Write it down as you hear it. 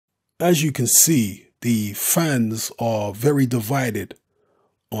As you can see, the fans are very divided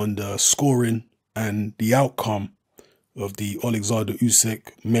on the scoring and the outcome of the Oleksandr Usyk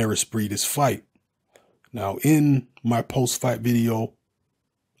Mairis Breidis fight. Now, in my post-fight video,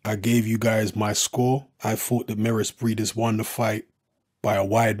 I gave you guys my score. I thought that Mairis Breidis won the fight by a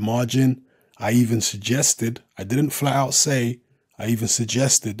wide margin. I even suggested, I didn't flat out say, I even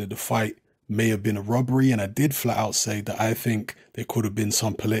suggested that the fight may have been a robbery, and I did flat out say that I think there could have been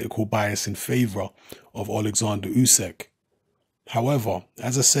some political bias in favor of Oleksandr Usyk. However,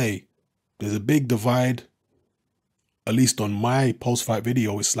 as I say, there's a big divide, at least on my post-fight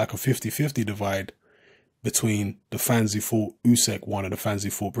video. It's like a 50-50 divide between the fans who thought Usyk won and the fans who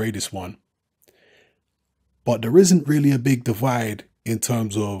thought Breidis won. But there isn't really a big divide in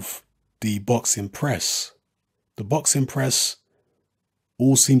terms of the boxing press. The boxing press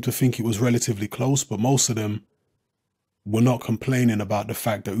all seem to think it was relatively close, but most of them were not complaining about the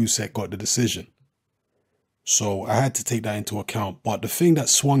fact that Usyk got the decision. So I had to take that into account. But the thing that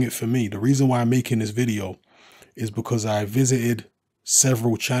swung it for me, the reason why I'm making this video, is because I visited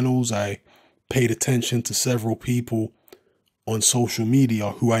several channels. I paid attention to several people on social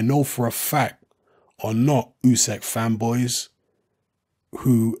media who I know for a fact are not Usyk fanboys,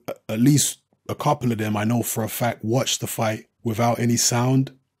 who at least a couple of them I know for a fact watched the fight without any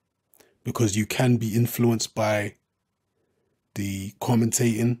sound, because you can be influenced by the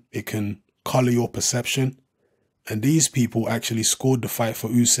commentating. It can color your perception. And these people actually scored the fight for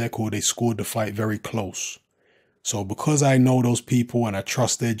Usyk, or they scored the fight very close. So because I know those people and I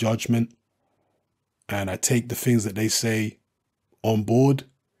trust their judgment and I take the things that they say on board,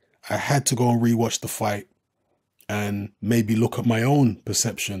 I had to go and rewatch the fight and maybe look at my own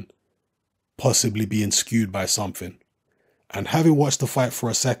perception possibly being skewed by something. And having watched the fight for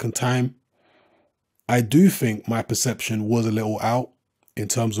a second time, I do think my perception was a little out in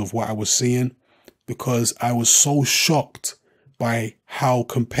terms of what I was seeing, because I was so shocked by how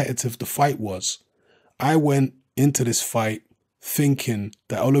competitive the fight was. I went into this fight thinking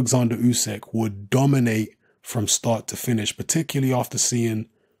that Oleksandr Usyk would dominate from start to finish, particularly after seeing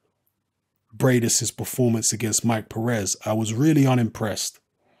Breidis' performance against Mike Perez. I was really unimpressed.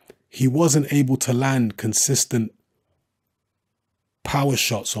 He wasn't able to land consistent power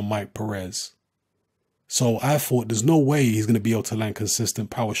shots on Mike Perez. So I thought there's no way he's going to be able to land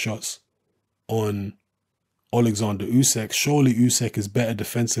consistent power shots on Oleksandr Usyk. Surely Usyk is better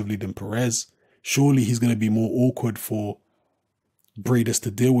defensively than Perez. Surely he's going to be more awkward for Breidis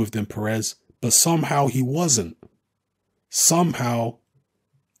to deal with than Perez. But somehow he wasn't. Somehow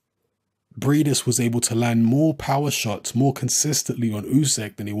Breidis was able to land more power shots more consistently on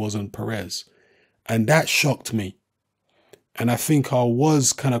Usyk than he was on Perez. And that shocked me. And I think I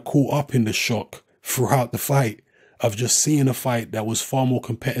was kind of caught up in the shock throughout the fight of just seeing a fight that was far more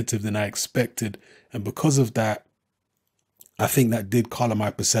competitive than I expected. And because of that, I think that did color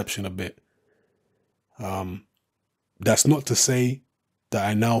my perception a bit. That's not to say that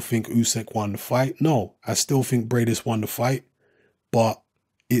I now think Usyk won the fight. No, I still think Breidis won the fight, but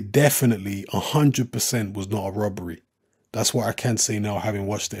it definitely 100% was not a robbery. That's what I can say now, having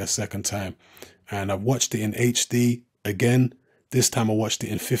watched it a second time. And I've watched it in HD again. This time I watched it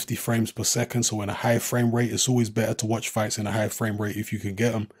in 50 frames per second. So in a high frame rate, it's always better to watch fights in a high frame rate if you can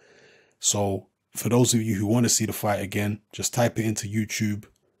get them. So for those of you who want to see the fight again, just type it into YouTube,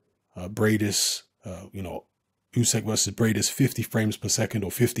 Breidis, Usyk versus Breidis, 50 frames per second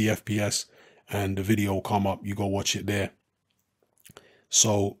or 50 FPS, and the video will come up. You go watch it there.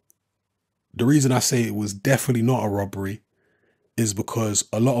 So the reason I say it was definitely not a robbery is because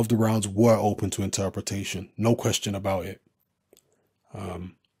a lot of the rounds were open to interpretation. No question about it. A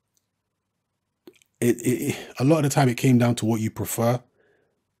lot of the time it came down to what you prefer.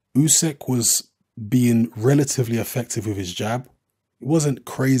 Usyk was being relatively effective with his jab. It wasn't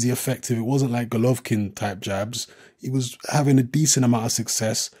crazy effective. It wasn't like Golovkin type jabs. He was having a decent amount of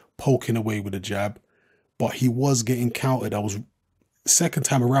success poking away with a jab, but he was getting countered. I was, second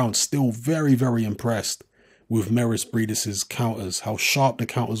time around, still very, very impressed with Mairis Breidis' counters, how sharp the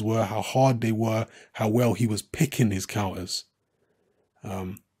counters were, how hard they were, how well he was picking his counters.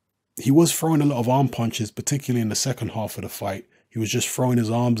 He was throwing a lot of arm punches, particularly in the second half of the fight. He was just throwing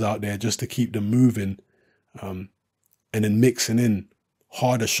his arms out there just to keep them moving, and then mixing in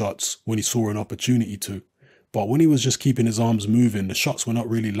harder shots when he saw an opportunity to. But when he was just keeping his arms moving, the shots were not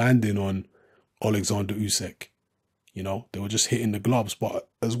really landing on Oleksandr Usyk. You know, they were just hitting the gloves. But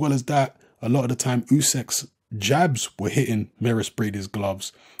as well as that, a lot of the time Usyk's jabs were hitting Mairis Breidis'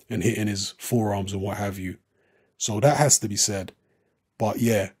 gloves and hitting his forearms and what have you. So that has to be said. But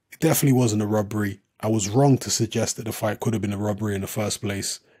yeah, it definitely wasn't a robbery. I was wrong to suggest that the fight could have been a robbery in the first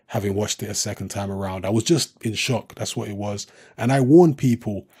place. having watched it a second time around. I was just in shock. That's what it was. And I warned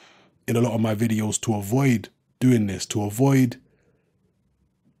people in a lot of my videos to avoid doing this, to avoid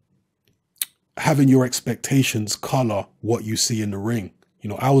having your expectations color what you see in the ring. You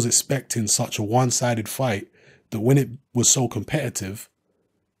know, I was expecting such a one-sided fight that when it was so competitive,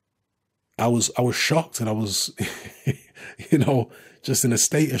 I was shocked, and I was, you know, just in a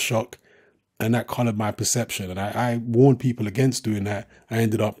state of shock, and that colored my perception. And I warned people against doing that. I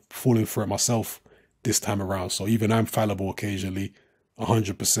ended up falling for it myself this time around. So even I'm fallible occasionally,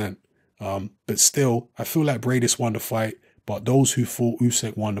 100%. But still, I feel like Breidis won the fight, but those who thought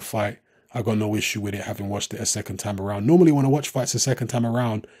Usyk won the fight, I got no issue with it, having watched it a second time around. Normally when I watch fights a second time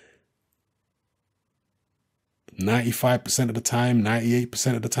around, 95% of the time,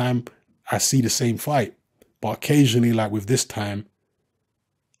 98% of the time, I see the same fight. But occasionally, like with this time,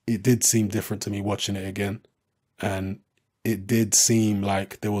 it did seem different to me watching it again. And it did seem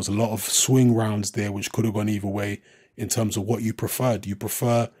like there was a lot of swing rounds there which could have gone either way in terms of what you preferred. Do you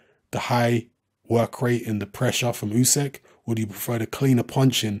prefer the high work rate and the pressure from Usyk, or do you prefer the cleaner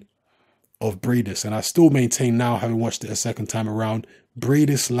punching of Breidis? And I still maintain now, having watched it a second time around,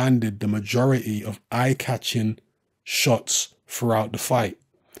 Breidis landed the majority of eye-catching shots throughout the fight.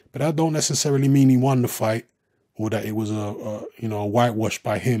 But that don't necessarily mean he won the fight or that it was a whitewash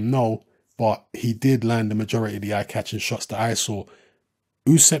by him. No, but he did land the majority of the eye-catching shots that I saw.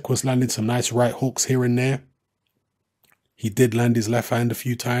 Usyk was landing some nice right hooks here and there. He did land his left hand a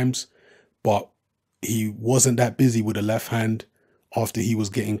few times, but he wasn't that busy with the left hand after he was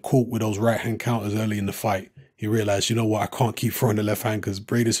getting caught with those right hand counters early in the fight. He realized, you know what, I can't keep throwing the left hand because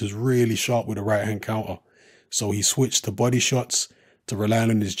Breidis is really sharp with the right hand counter. So he switched to body shots, to relying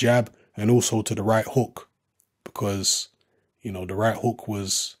on his jab, and also to the right hook, because, you know, the right hook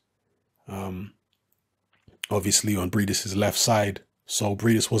was obviously on Breidis' left side. So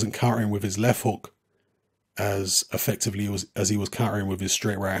Breidis wasn't countering with his left hook as effectively as he was countering with his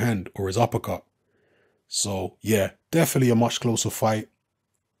straight right hand or his uppercut. So yeah, definitely a much closer fight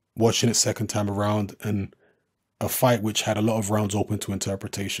watching it second time around, and a fight which had a lot of rounds open to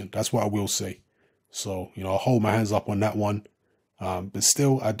interpretation. That's what I will say. So, you know, I'll hold my hands up on that one. But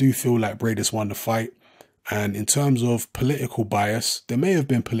still, I do feel like Breidis won the fight. And in terms of political bias, there may have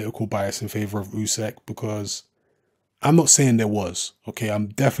been political bias in favor of Usyk, because I'm not saying there was. Okay, I'm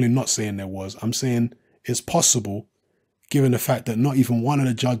definitely not saying there was. I'm saying it's possible, given the fact that not even one of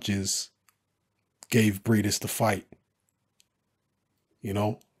the judges gave Breidis the fight. You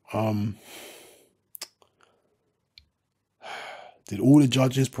know, did all the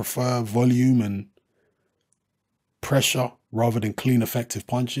judges prefer volume and pressure rather than clean, effective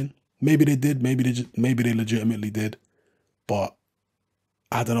punching? Maybe they did. Maybe they legitimately did. But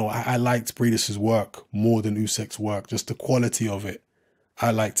I don't know. I liked Breidis' work more than Usyk's work. Just the quality of it,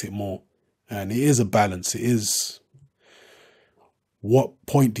 I liked it more. And it is a balance. It is, what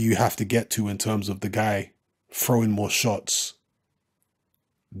point do you have to get to in terms of the guy throwing more shots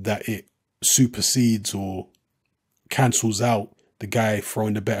that it supersedes or cancels out the guy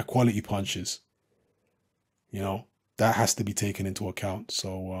throwing the better quality punches? You know, that has to be taken into account.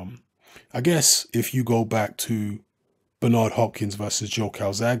 So I guess if you go back to Bernard Hopkins versus Joe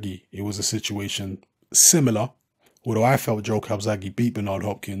Calzaghe, it was a situation similar, although I felt Joe Calzaghe beat Bernard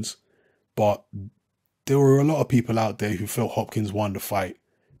Hopkins. But there were a lot of people out there who felt Hopkins won the fight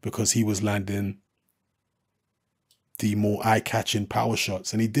because he was landing the more eye-catching power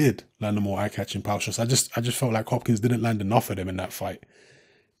shots, and he did land the more eye-catching power shots. I just felt like Hopkins didn't land enough of them in that fight.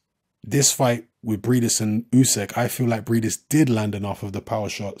 This fight with Breidis and Usyk, I feel like Breidis did land enough of the power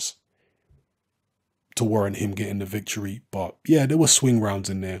shots to warrant him getting the victory. But yeah, there were swing rounds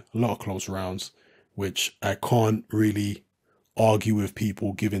in there, a lot of close rounds, which I can't really argue with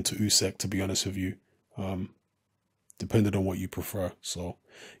people giving to Usyk, to be honest with you, depending on what you prefer. So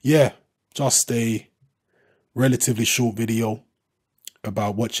yeah, just a relatively short video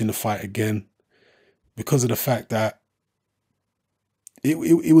about watching the fight again, because of the fact that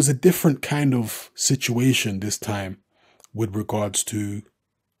it was a different kind of situation this time with regards to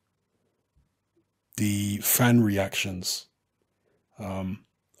the fan reactions. A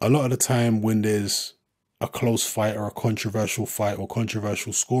lot of the time when there's a close fight or a controversial fight or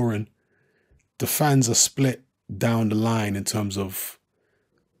controversial scoring, the fans are split down the line in terms of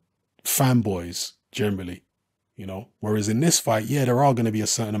fanboys generally, you know. Whereas in this fight, yeah, there are going to be a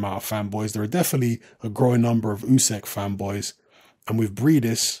certain amount of fanboys. There are definitely a growing number of Usyk fanboys. And with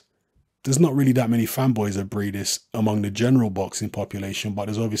Breidis, there's not really that many fanboys of Breidis among the general boxing population, but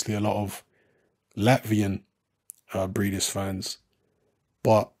there's obviously a lot of Latvian Breidis fans.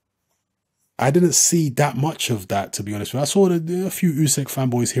 But I didn't see that much of that, to be honest with you. I saw a few Usyk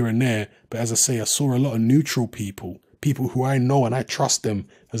fanboys here and there, but as I say, I saw a lot of neutral people who I know and I trust them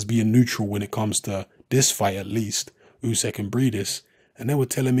as being neutral when it comes to this fight, at least, Usyk and Breidis. And they were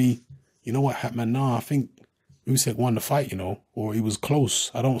telling me, you know what, Hatman, nah, I think Usyk won the fight, you know, or it was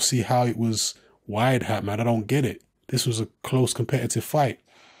close. I don't see how it was wide, Hatman. I don't get it. This was a close competitive fight.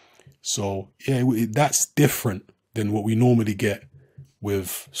 So, yeah, that's different than what we normally get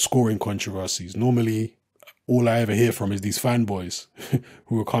with scoring controversies. Normally, all I ever hear from is these fanboys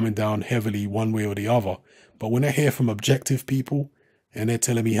who are coming down heavily one way or the other. But when I hear from objective people and they're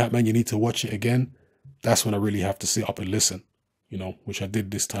telling me, Hatman, you need to watch it again, that's when I really have to sit up and listen, you know, which I did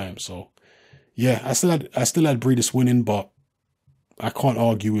this time. So, yeah, I still had Breidis winning, but I can't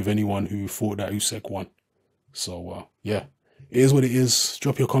argue with anyone who thought that Usyk won. So, yeah, it is what it is.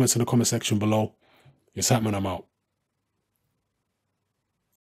 Drop your comments in the comment section below. It's Hatman, I'm out.